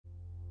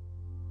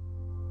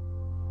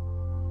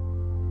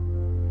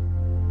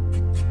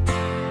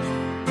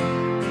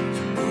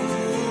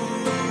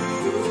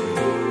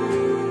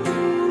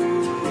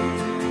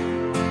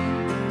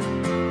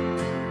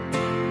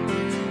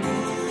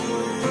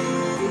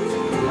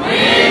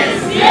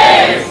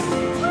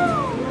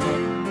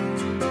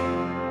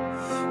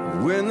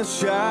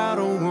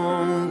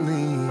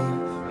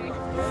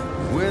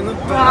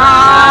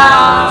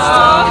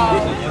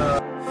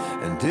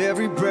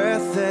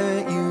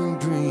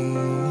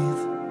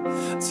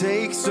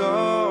takes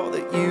all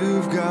that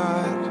you've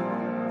got.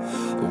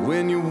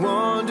 When you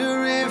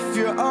wonder if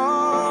you're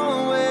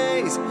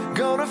always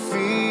gonna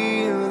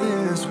feel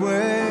this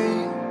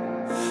way,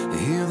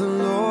 hear the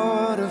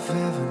Lord of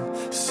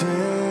heaven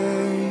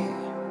say,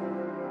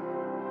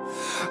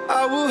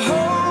 I will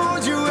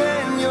hold you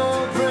when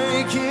you're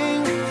breaking,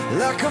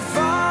 like a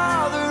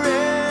father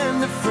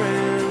and a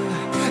friend,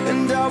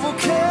 and I will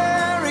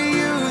carry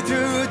you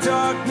through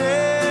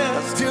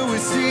darkness till we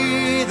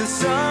see the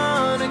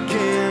sun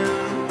again.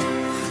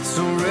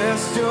 So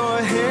rest your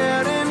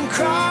head and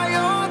cry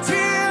your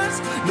tears,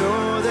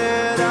 know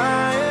that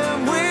I am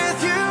with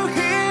you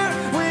here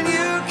when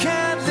you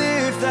can't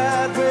live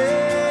that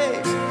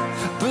way.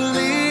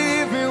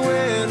 Believe me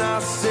when I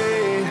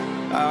say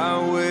I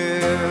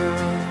will.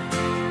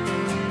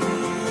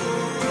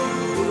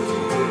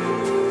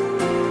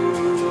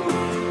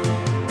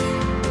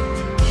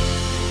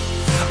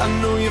 I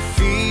know you're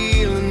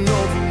feeling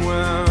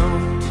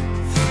overwhelmed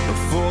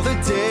before the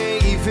day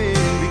even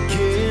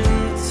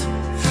begins,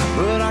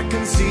 but I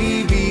can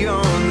see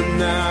beyond the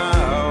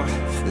now.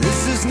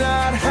 This is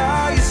not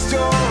how your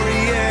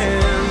story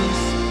ends.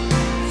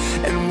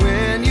 And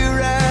when you're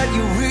at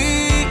your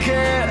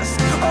weakest,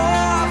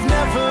 oh, I've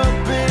never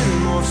been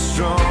more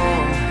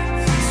strong.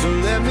 So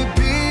let me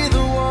be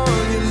the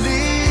one you're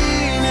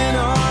leaning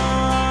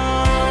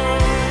on.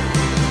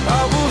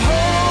 I will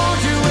hold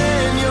you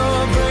when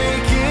you're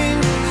breaking,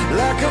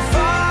 like a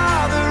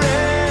father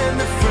and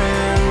a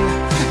friend,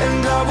 and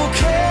I will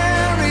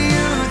carry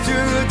you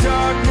through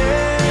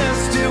darkness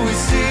till we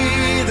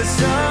see the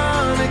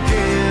sun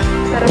again.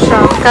 Хорошо,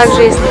 как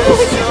жизнь?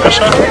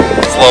 Хорошо.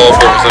 Слава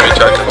Богу,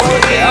 замечательно.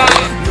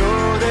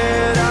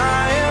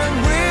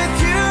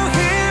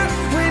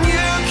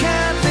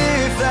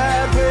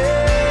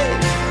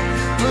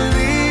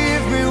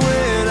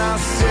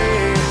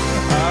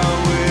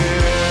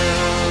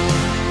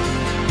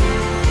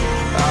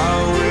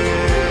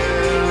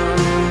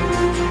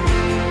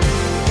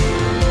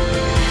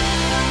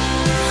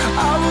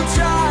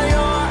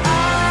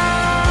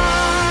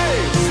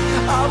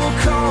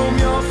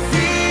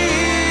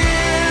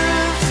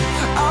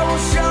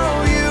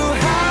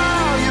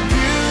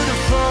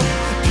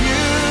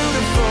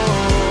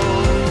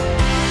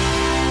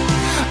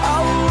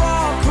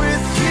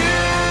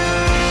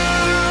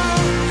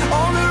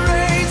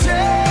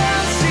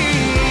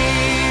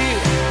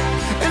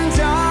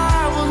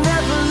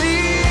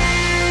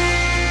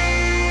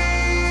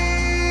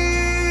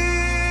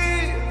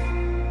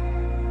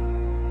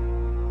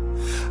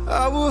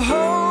 I will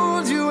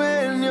hold you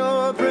when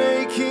you're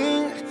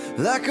breaking,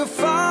 like a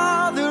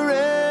father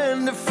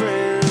and a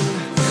friend,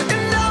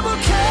 and I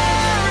will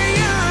carry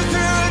you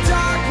through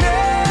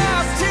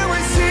darkness till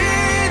we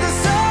see the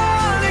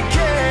sun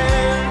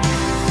again.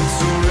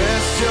 So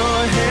rest your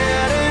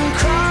head and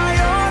cry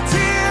your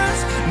tears,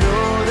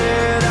 know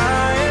that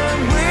I am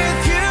with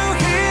you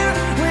here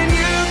when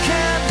you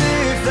can't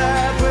live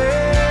that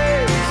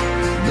way.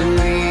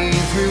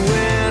 Believe me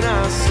when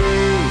I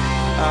say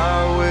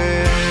I will.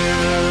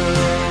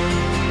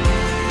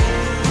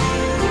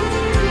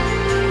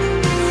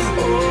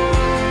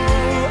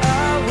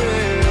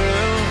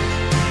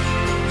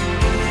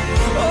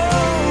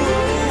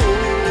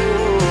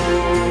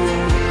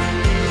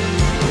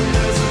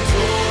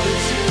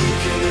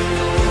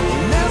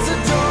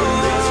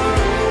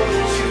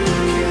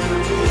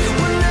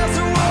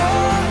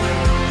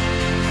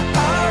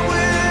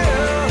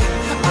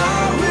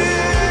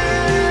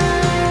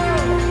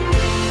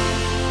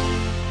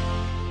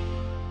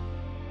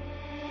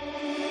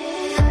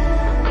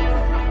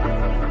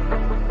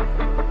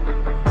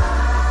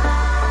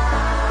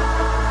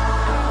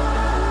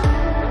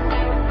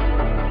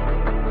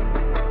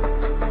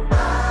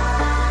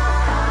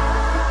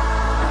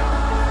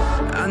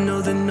 I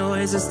know the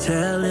noise is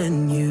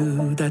telling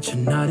you that you're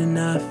not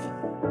enough,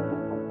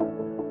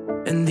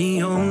 and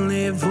the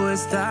only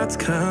voice that's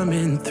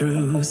coming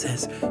through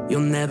says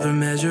you'll never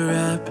measure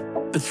up.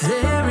 But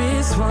there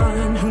is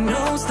one who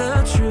knows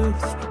the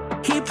truth.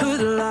 He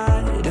put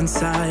light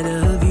inside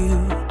of you.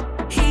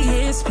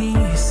 He is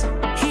peace,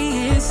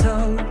 he is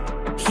hope,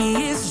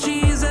 he is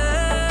Jesus.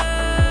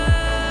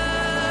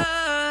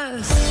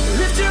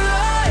 Lift your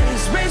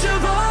eyes, raise your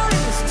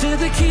voice to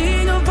the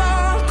King of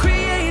all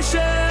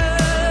creation.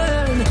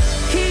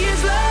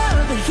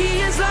 He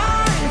is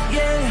life,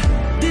 yeah,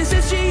 this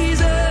is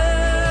Jesus.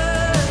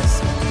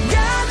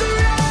 Gather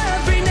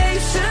every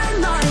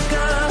nation like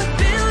a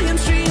billion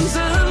streams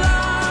of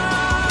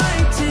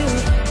light, till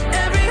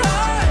every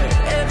heart,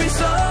 every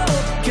soul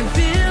can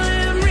feel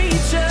him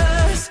reach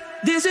us.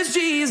 This is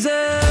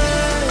Jesus.